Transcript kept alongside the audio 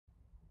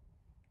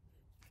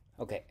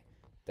Okay,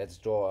 let's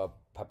draw a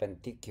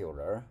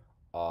perpendicular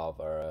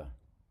of a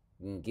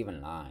given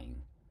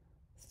line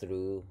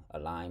through a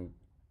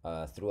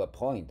through a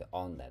point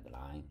on that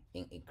line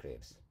in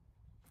Eclipse.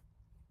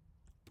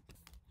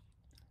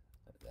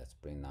 Let's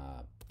bring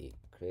up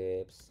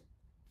Eclipse.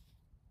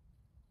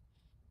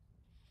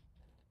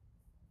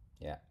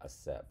 Yeah,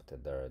 accept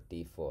the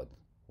default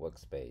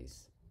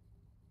workspace,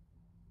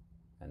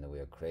 and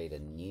we'll create a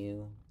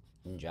new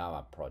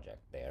Java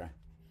project there.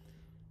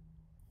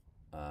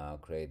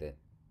 Create a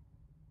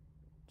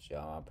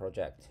Java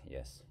project,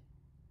 yes.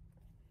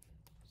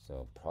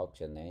 So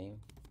project name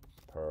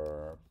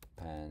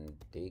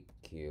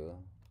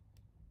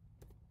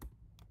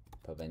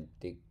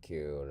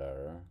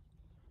perpendicular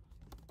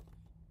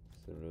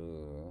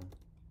through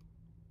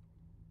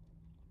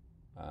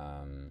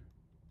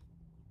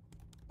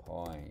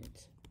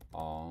point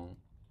on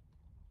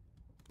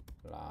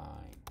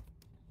line.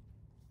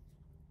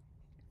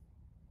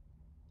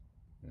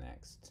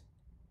 Next.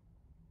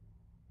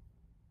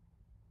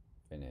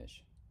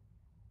 Finish.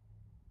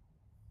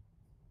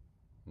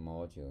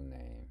 Module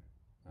name.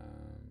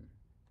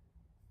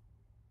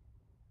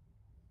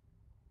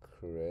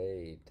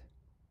 Create.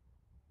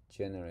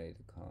 Generate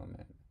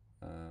comment.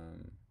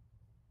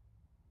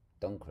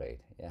 Don't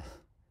create. Yeah.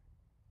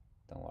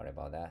 Don't worry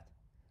about that.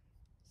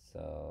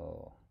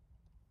 So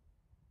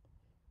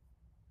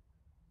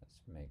let's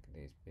make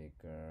this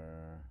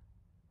bigger.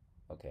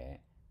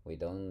 Okay, we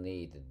don't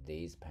need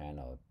this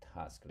panel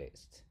task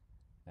list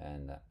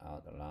and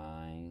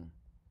outline.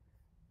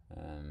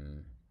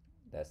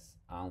 Let's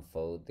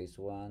unfold this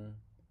one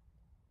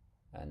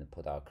and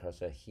put our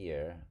cursor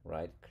here.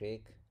 Right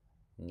click,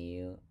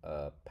 new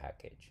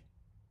package.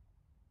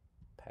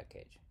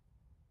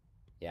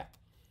 Yeah.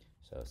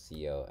 So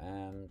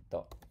com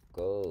dot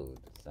go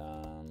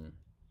some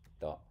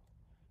dot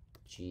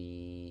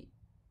gl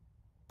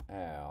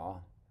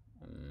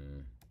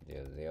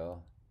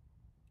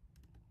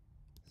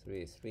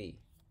 0033.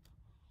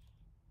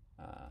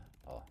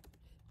 Oh,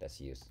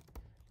 let's use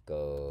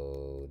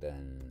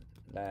golden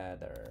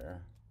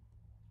ladder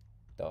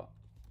dot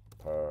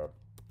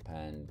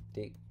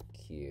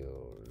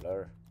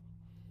perpendicular.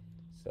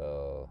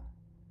 So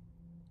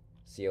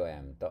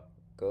com dot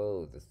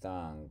golden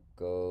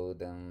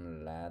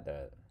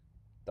ladder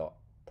dot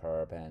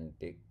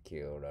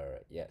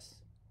perpendicular.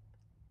 Yes.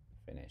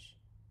 Finish.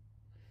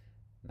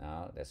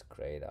 Now let's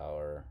create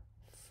our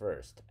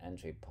first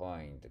entry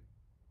point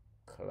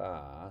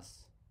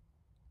class.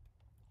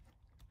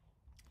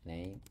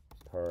 Name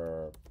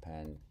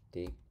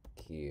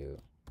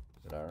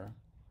perpendicular,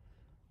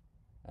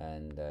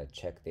 and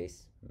check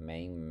this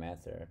main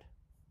method.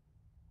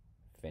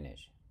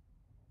 Finish.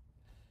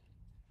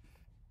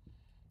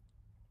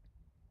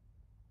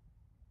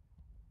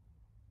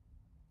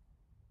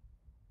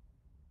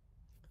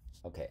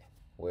 Okay,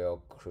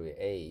 we'll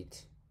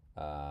create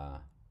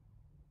our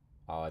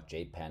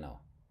JPanel.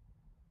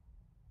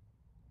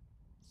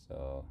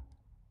 So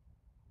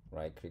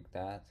right click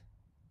that,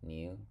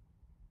 new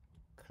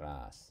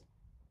class,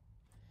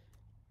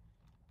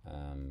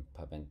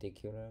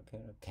 perpendicular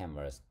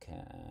canvas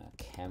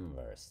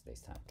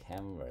this time,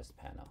 canvas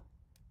panel.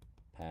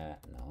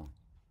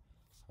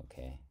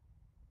 Okay,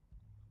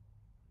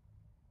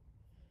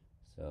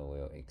 so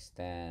we'll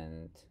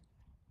extend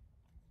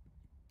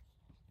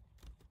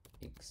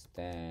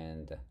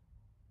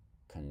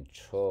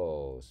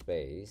control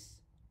space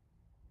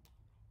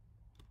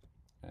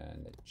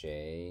and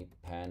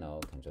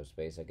JPanel control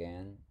space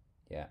again.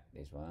 Yeah,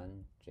 this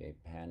one,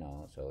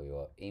 JPanel. So you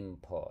will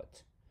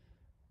import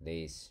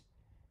this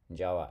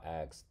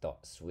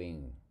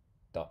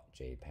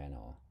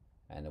javax.swing.jpanel,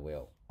 and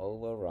we'll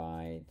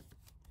override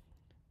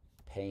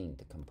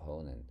paint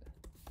component.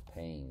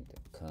 Paint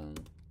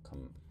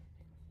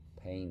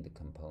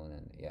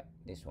component. Yeah,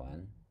 this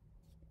one.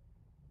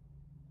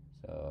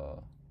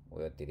 So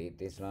we'll delete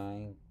this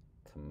line.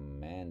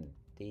 Command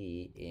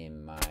D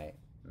in my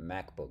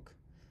MacBook.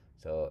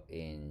 So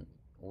in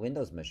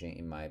Windows machine,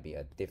 it might be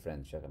a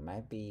different shortcut. It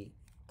might be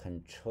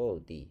Control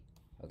D.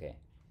 Okay.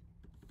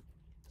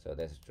 So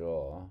let's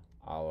draw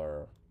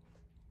our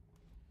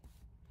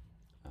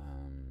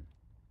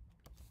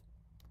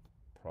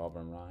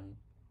problem line.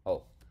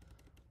 Oh,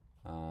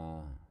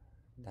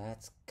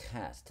 let's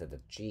cast the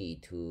G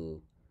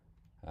to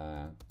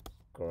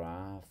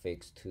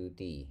graphics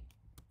 2D.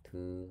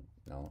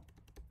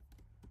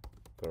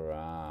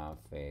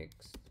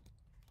 Graphics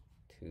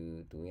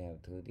 2. Do we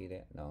have 2D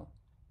there? No.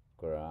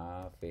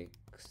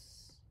 Graphics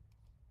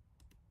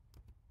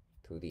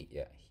 2D.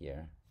 Yeah,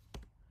 here.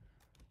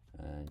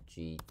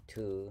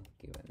 G2,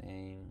 give a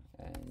name,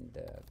 and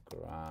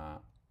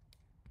graphics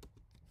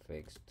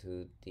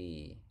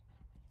 2D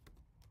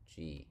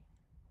G.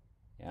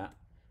 Yeah,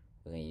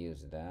 we can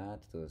use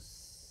that to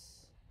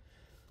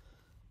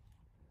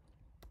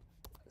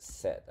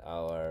set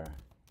our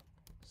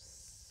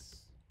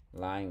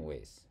line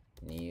width.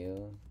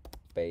 New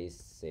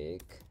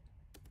basic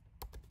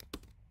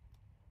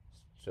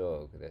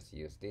stroke. Let's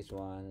use this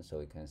one so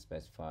we can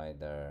specify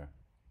the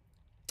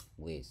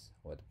width.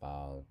 What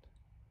about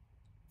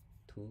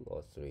 2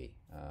 or 3?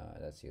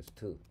 Let's use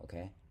 2,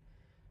 okay?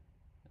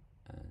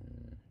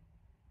 And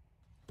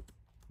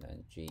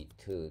then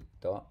G2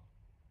 dot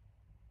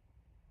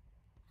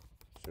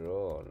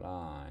draw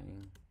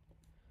line.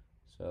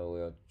 So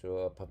we'll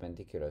draw a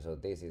perpendicular. So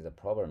this is a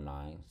problem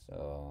line.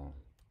 So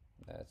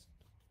let's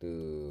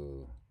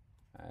do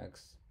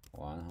x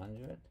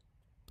 100.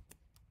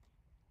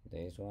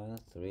 This one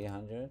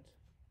 300,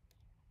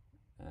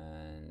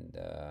 and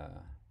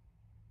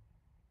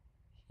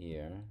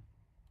here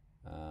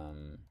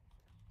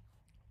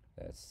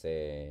let's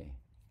say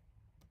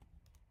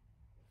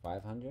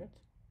 500.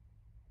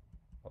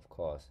 Of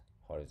course,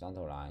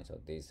 horizontal line, so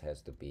this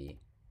has to be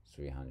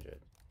 300.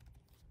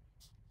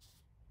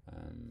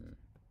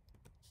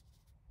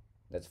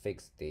 Let's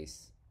fix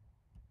this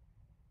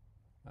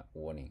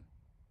warning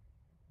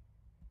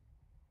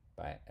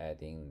by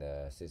adding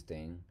the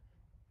system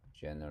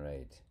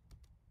generate.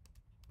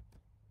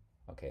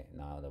 Okay,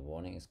 now the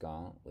warning is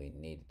gone. We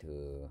need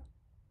to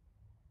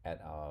add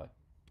our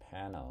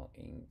panel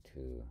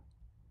into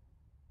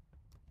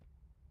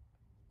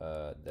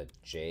the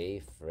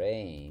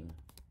JFrame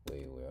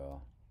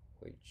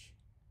which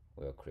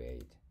we'll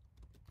create.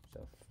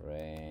 So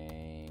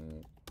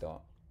frame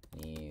dot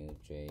new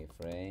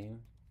JFrame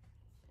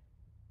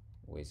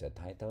with a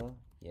title.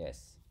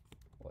 Yes,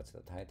 what's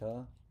the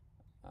title?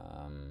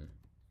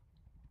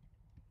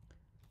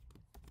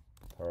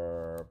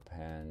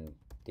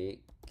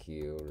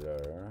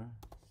 Perpendicular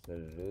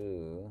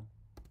through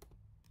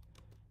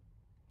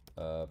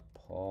a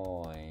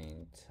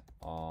point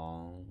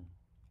on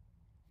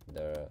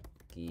the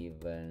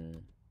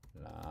given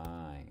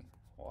line.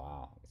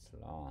 Wow, it's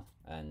long.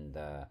 And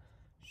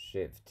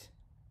shift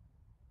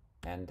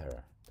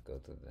enter to go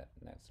to the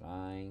next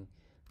line,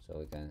 so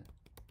we can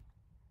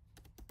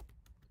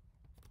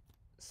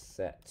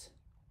set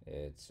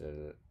its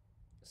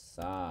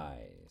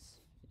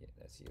size. Yeah,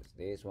 let's use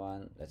this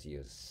one. Let's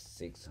use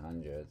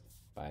 600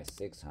 by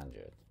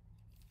 600.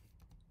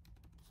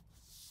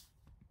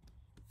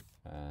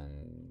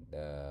 And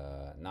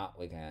now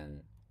we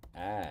can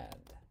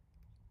add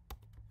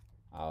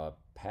our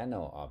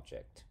panel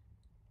object,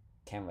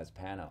 canvas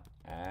panel.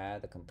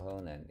 Add the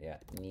component. Yeah,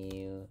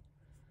 new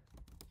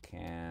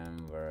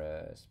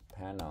canvas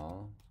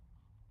panel.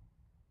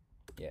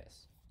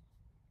 Yes.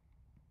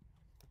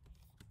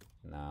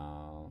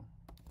 Now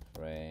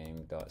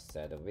frame dot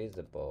set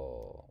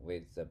visible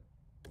with the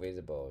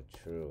visible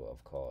true,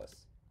 of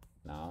course.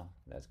 Now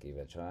let's give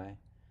it a try.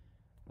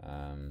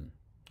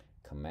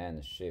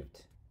 Command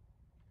shift.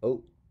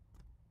 Oh,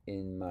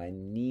 in my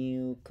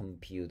new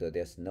computer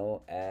there's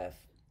no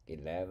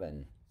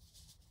F11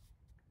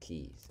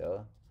 key,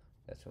 so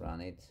let's run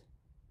it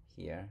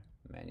here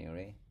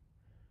manually.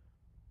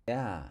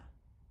 Yeah,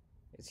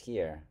 it's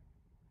here.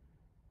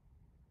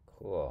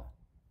 Cool.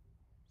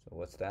 So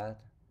what's that?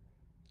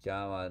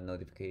 Java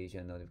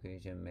notification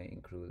may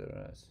include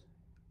errors.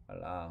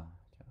 Allow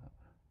Java.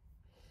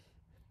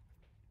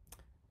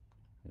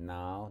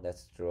 Now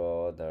let's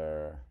draw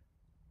the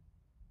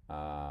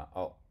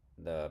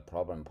the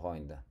problem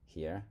point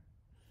here.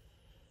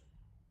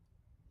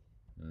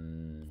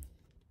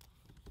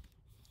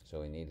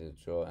 So we need to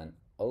draw an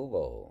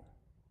oval.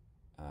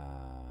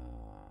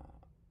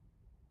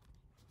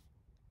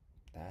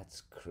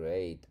 Let's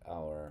create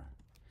our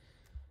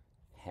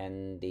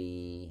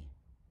handy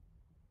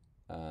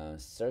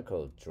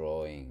circle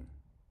drawing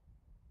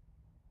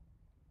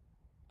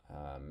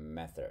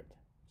method.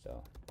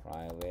 So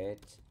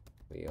private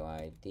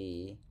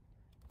void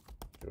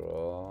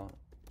draw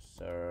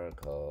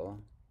circle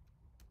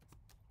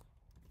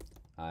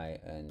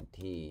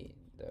int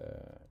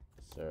the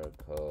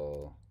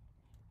circle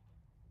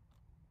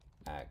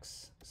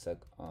x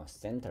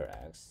center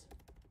x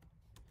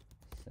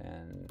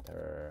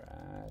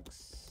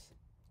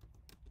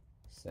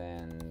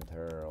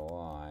center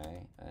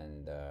y,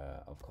 and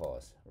of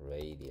course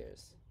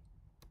radius.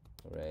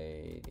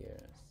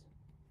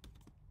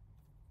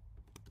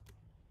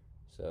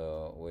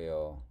 So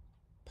we'll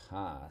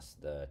pass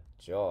the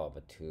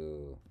job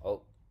to,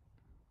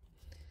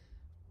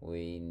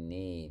 we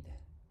need,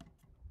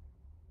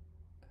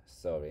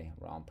 sorry,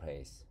 wrong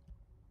place.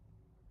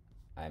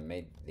 I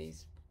made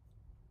these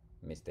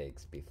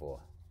mistakes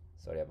before.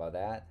 Sorry about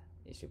that.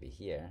 It should be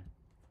here,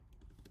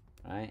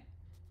 right?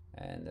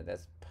 And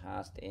let's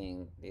pass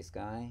in this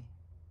guy.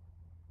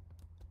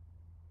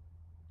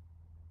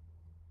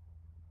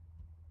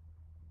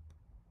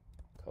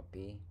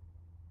 Copy,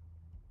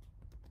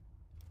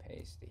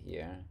 paste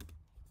here.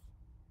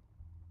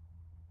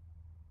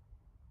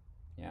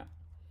 Yeah.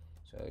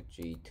 So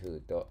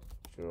G2 dot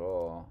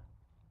draw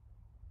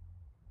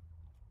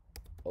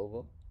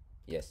oval.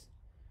 Yes.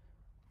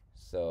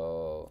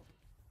 So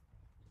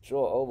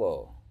draw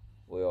oval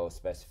will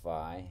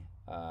specify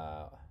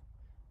a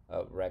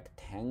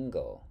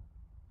rectangle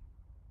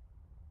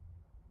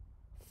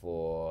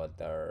for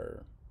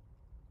the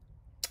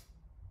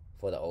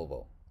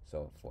oval.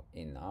 So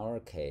in our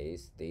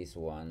case, this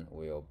one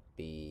will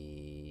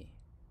be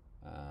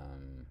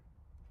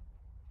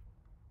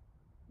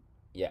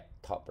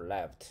top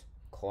left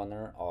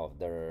corner of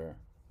the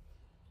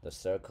the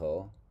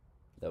circle,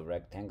 the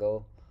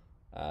rectangle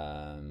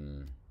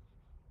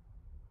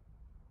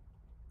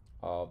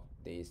of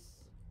this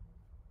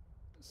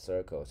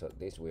circle. So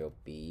this will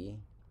be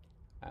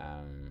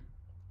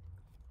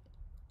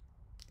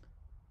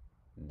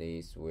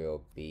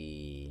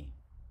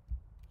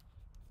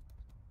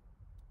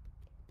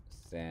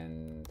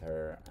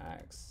center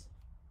x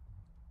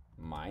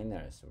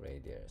minus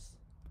radius.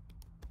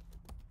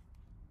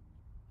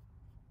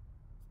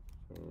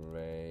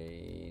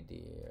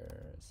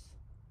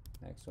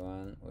 Next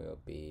one will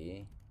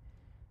be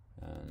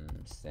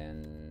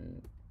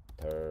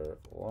center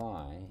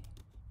y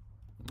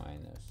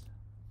minus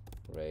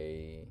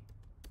radius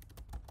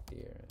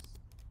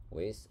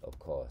with, of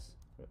course,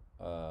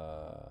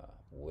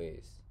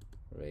 with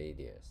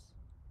radius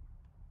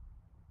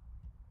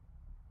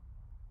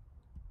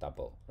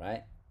double,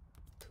 right?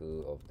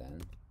 Two of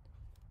them.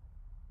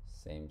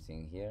 Same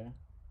thing here.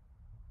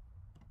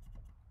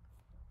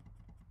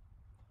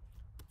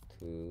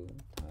 2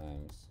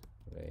 times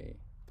radius.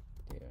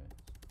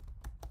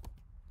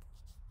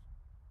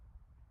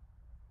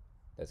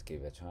 Let's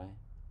give it a try.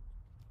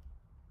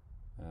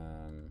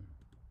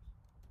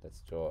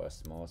 Let's draw a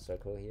small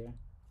circle here.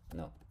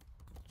 No,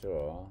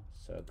 draw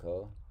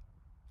circle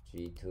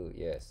G2.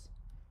 Yes,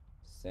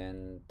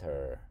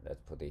 center.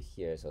 Let's put it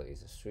here. So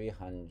it's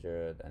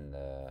 300 and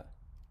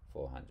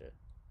 400.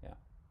 Yeah,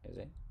 is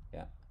it?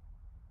 Yeah.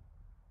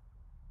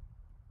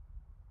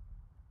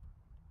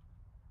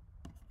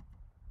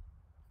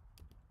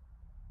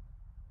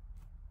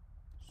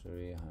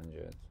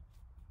 $300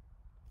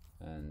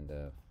 and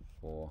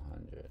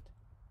 400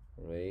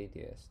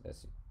 radius.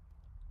 Let's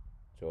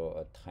draw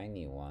a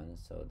tiny one,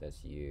 so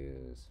let's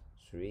use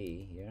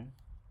 3 here.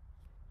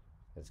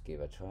 Let's give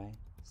a try.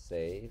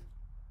 Save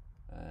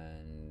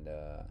and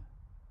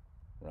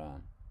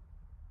run.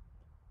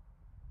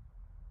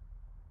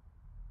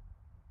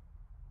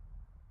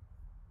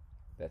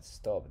 Let's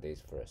stop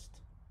this first.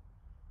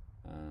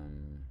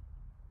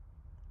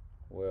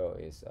 Where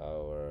is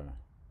our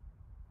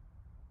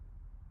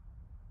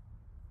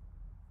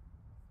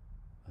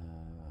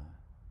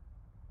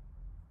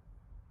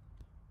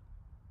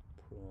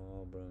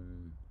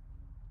problem?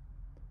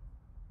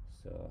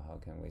 So how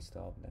can we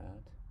stop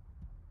that?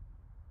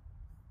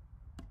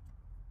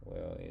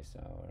 Where is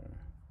our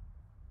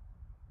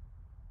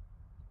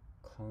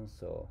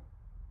console?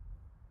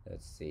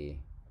 Let's see.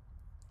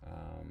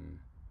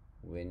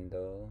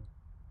 Window,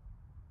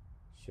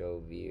 show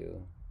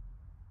view,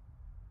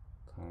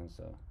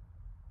 console.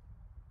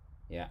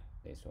 Yeah,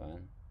 this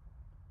one.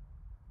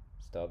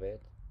 Stop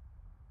it.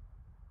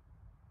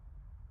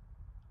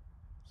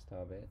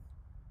 Stop it.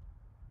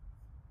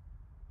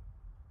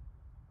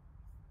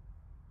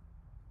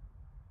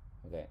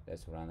 Okay,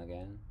 let's run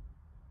again.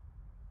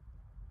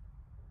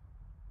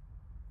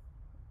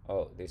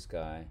 Oh, this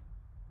guy,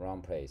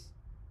 wrong place.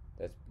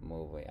 Let's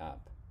move it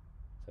up.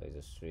 So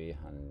it's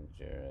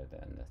 300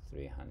 and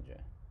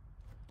 300.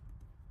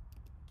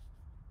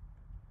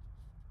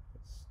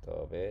 Let's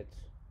stop it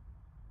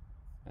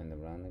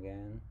and run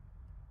again.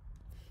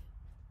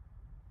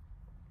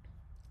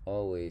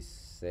 Always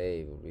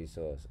save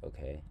resource.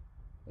 Okay,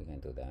 we can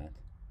do that.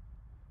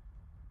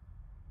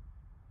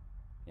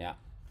 Yeah.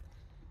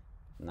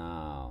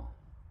 Now,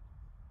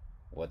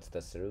 what's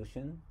the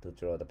solution to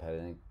draw the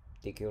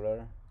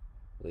perpendicular?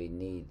 We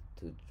need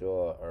to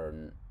draw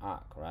an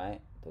arc,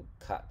 right? To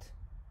cut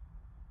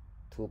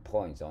 2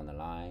 points on the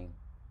line.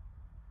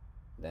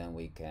 Then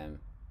we can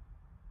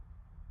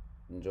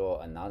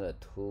draw another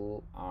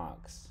 2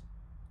 arcs,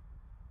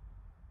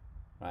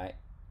 right?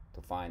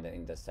 To find the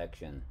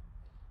intersection.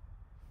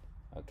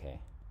 Okay,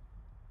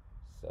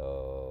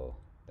 so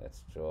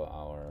let's draw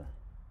our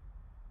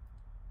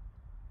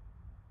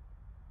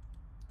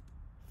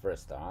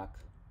first arc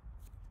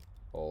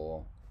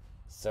or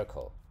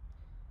circle.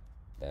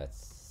 Let's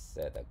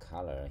set a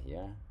color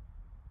here.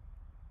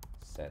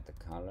 Set the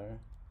color.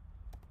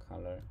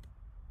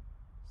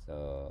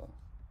 So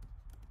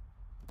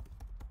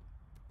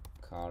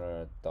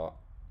color dot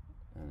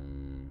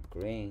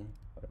green.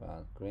 What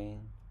about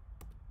green?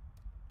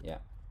 Yeah,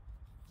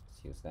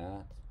 let's use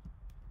that.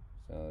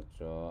 So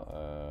draw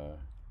a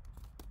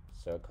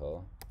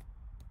circle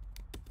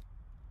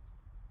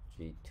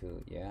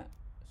G2. Yeah,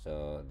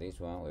 so this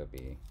one will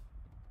be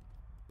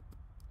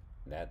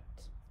that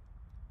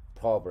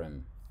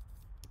problem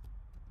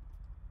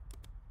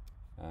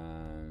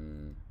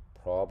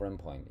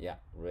point. Yeah,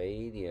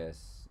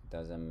 radius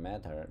doesn't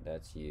matter.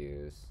 Let's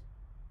use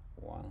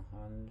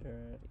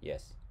 100.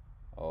 Yes,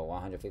 or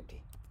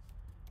 150.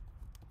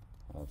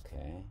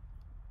 Okay,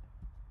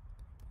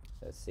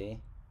 let's see.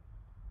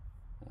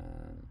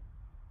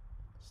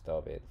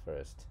 Stop it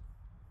first,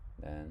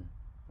 then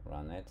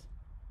run it.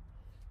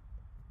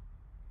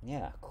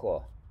 Yeah,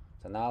 cool.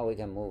 So now we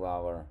can move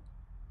our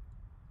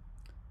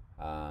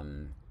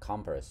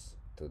compass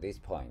to this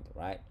point,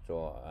 right?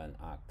 Draw an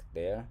arc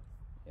there.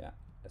 Yeah,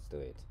 let's do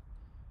it.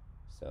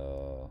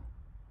 So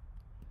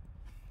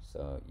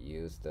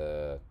use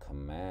the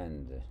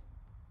command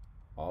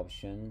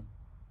option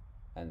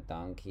and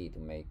down key to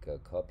make a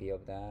copy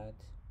of that.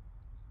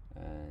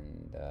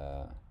 and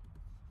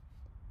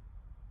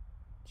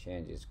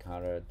change its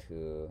color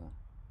to,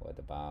 what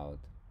about,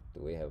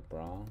 do we have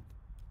brown?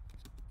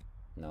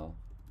 No.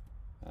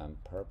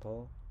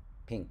 Purple,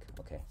 pink.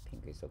 Okay,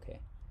 pink is okay.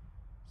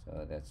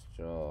 So let's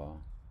draw,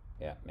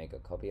 yeah, make a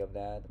copy of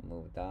that,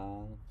 move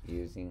down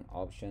using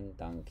option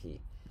down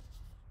key.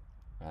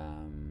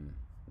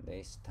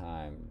 This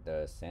time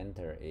the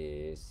center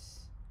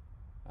is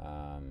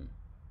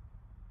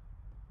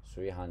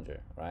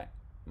 300, right?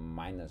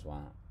 Minus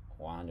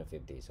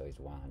 150, so it's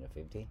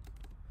 150,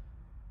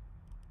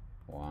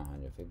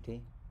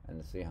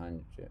 and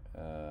 300.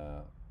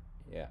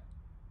 Yeah,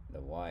 the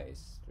y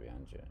is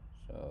 300.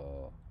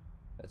 So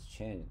let's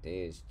change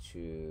this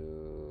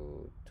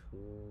to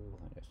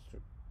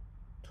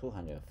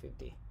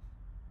 250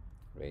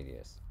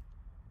 radius.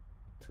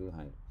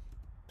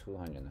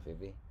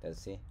 250.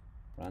 Let's see.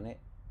 Run it.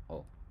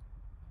 Oh,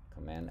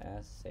 Command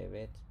S, save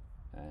it,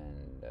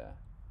 and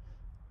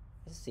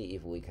let's see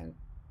if we can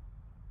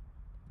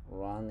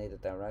run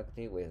it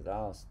directly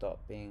without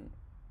stopping.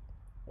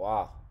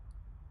 Wow,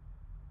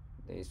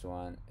 this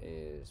one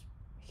is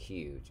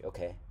huge.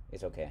 Okay,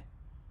 it's okay.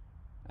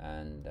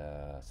 And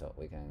so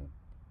we can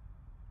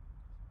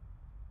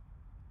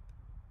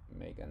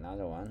make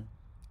another one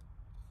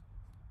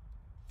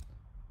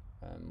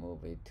and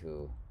move it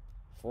to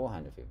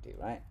 450,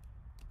 right?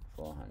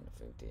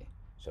 450.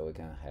 So we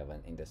can have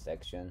an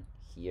intersection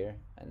here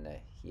and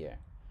here.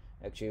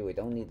 Actually, we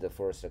don't need the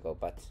full circle,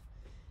 but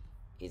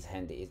it's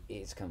handy.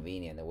 It's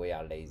convenient. We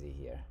are lazy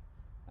here.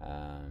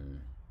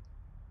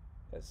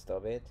 Let's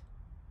stop it.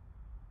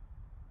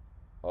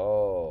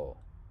 Oh,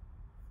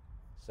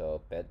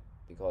 so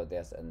because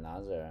there's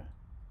another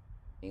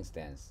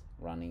instance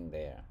running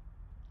there,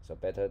 so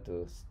better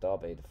to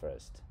stop it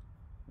first,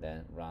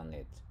 then run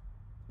it,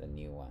 the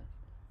new one.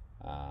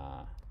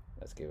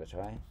 Let's give it a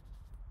try.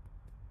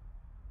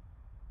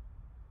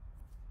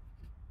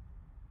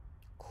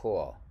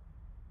 Cool.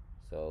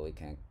 So we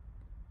can,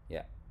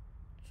 yeah,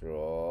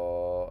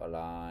 draw a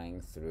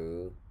line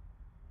through,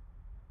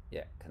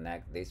 yeah,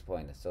 connect this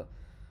point. So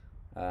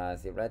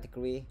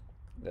theoretically,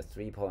 the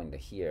 3 point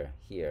here,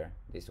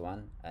 this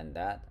one and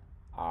that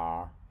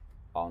are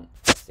on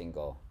a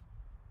single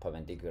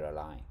perpendicular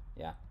line.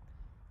 Yeah.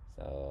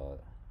 So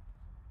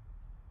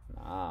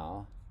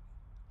now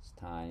it's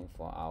time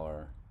for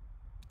our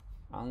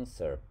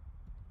answer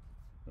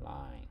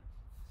line.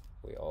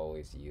 We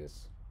always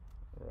use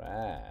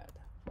red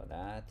for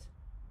that,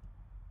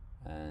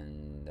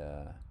 and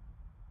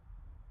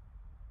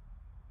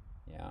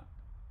yeah,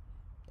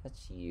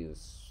 let's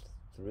use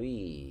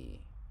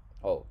 3.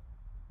 Oh,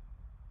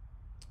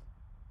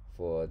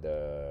 for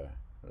the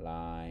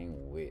line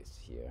width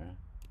here,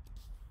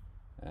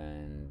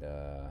 and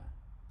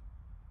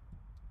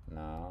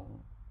now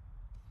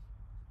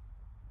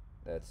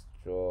let's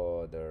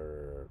draw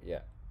the,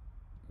 yeah,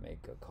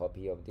 make a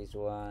copy of this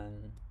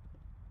one,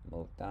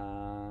 move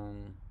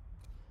down,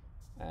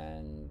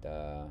 and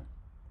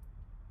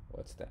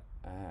what's the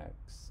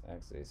x?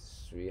 X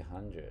is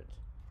 300.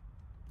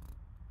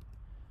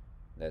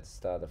 Let's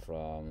start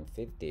from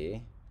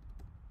 50.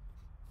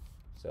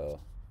 So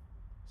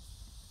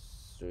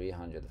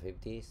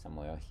 350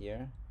 somewhere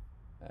here,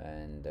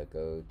 and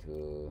go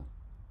to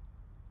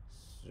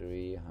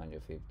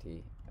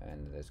 350,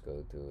 and let's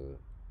go to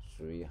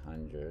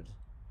 300,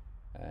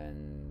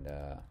 and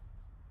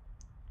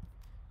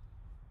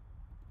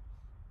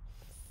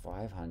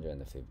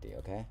 550.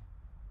 Okay,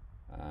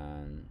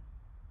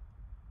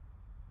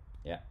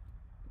 yeah,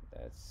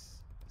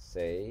 let's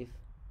save,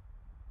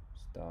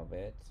 stop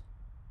it,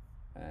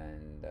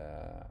 and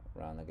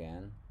run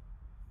again.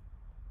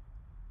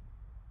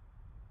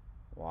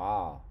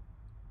 Wow,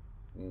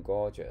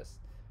 gorgeous.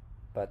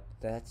 But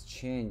let's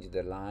change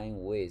the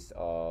line width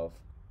of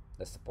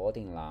the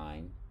supporting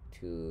line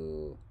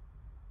to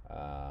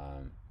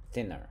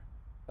thinner,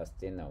 a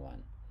thinner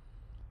one.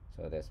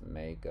 So let's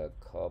make a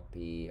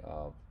copy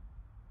of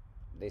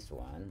this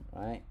one,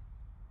 right?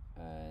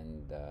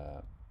 And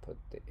put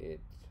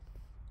it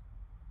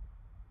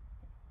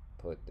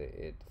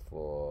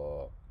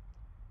for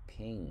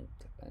pink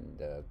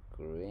and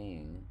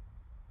green.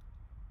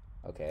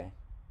 Okay,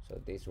 so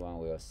this one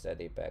will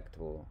set it back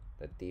to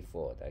the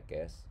default, I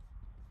guess,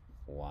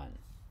 1,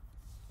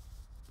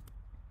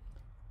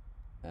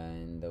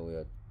 and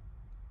we'll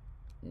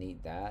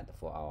need that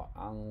for our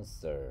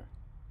answer.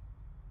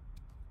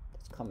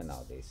 Let's comment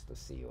out this to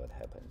see what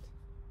happened.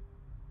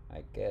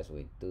 I guess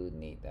we do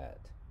need that,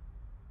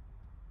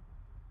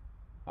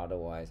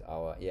 otherwise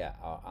our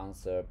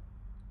answer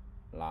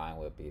line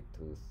will be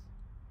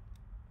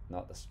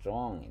not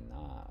strong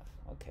enough.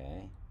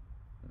 Okay,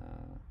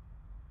 now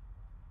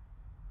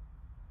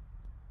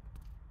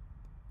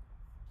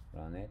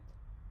run it.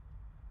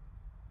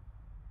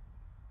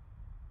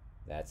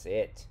 That's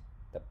it.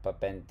 The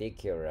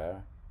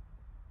perpendicular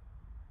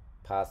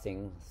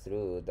passing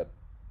through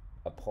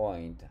a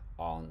point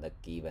on the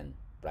given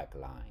black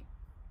line.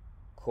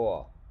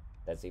 Cool.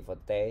 That's it for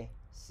today.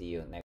 See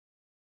you next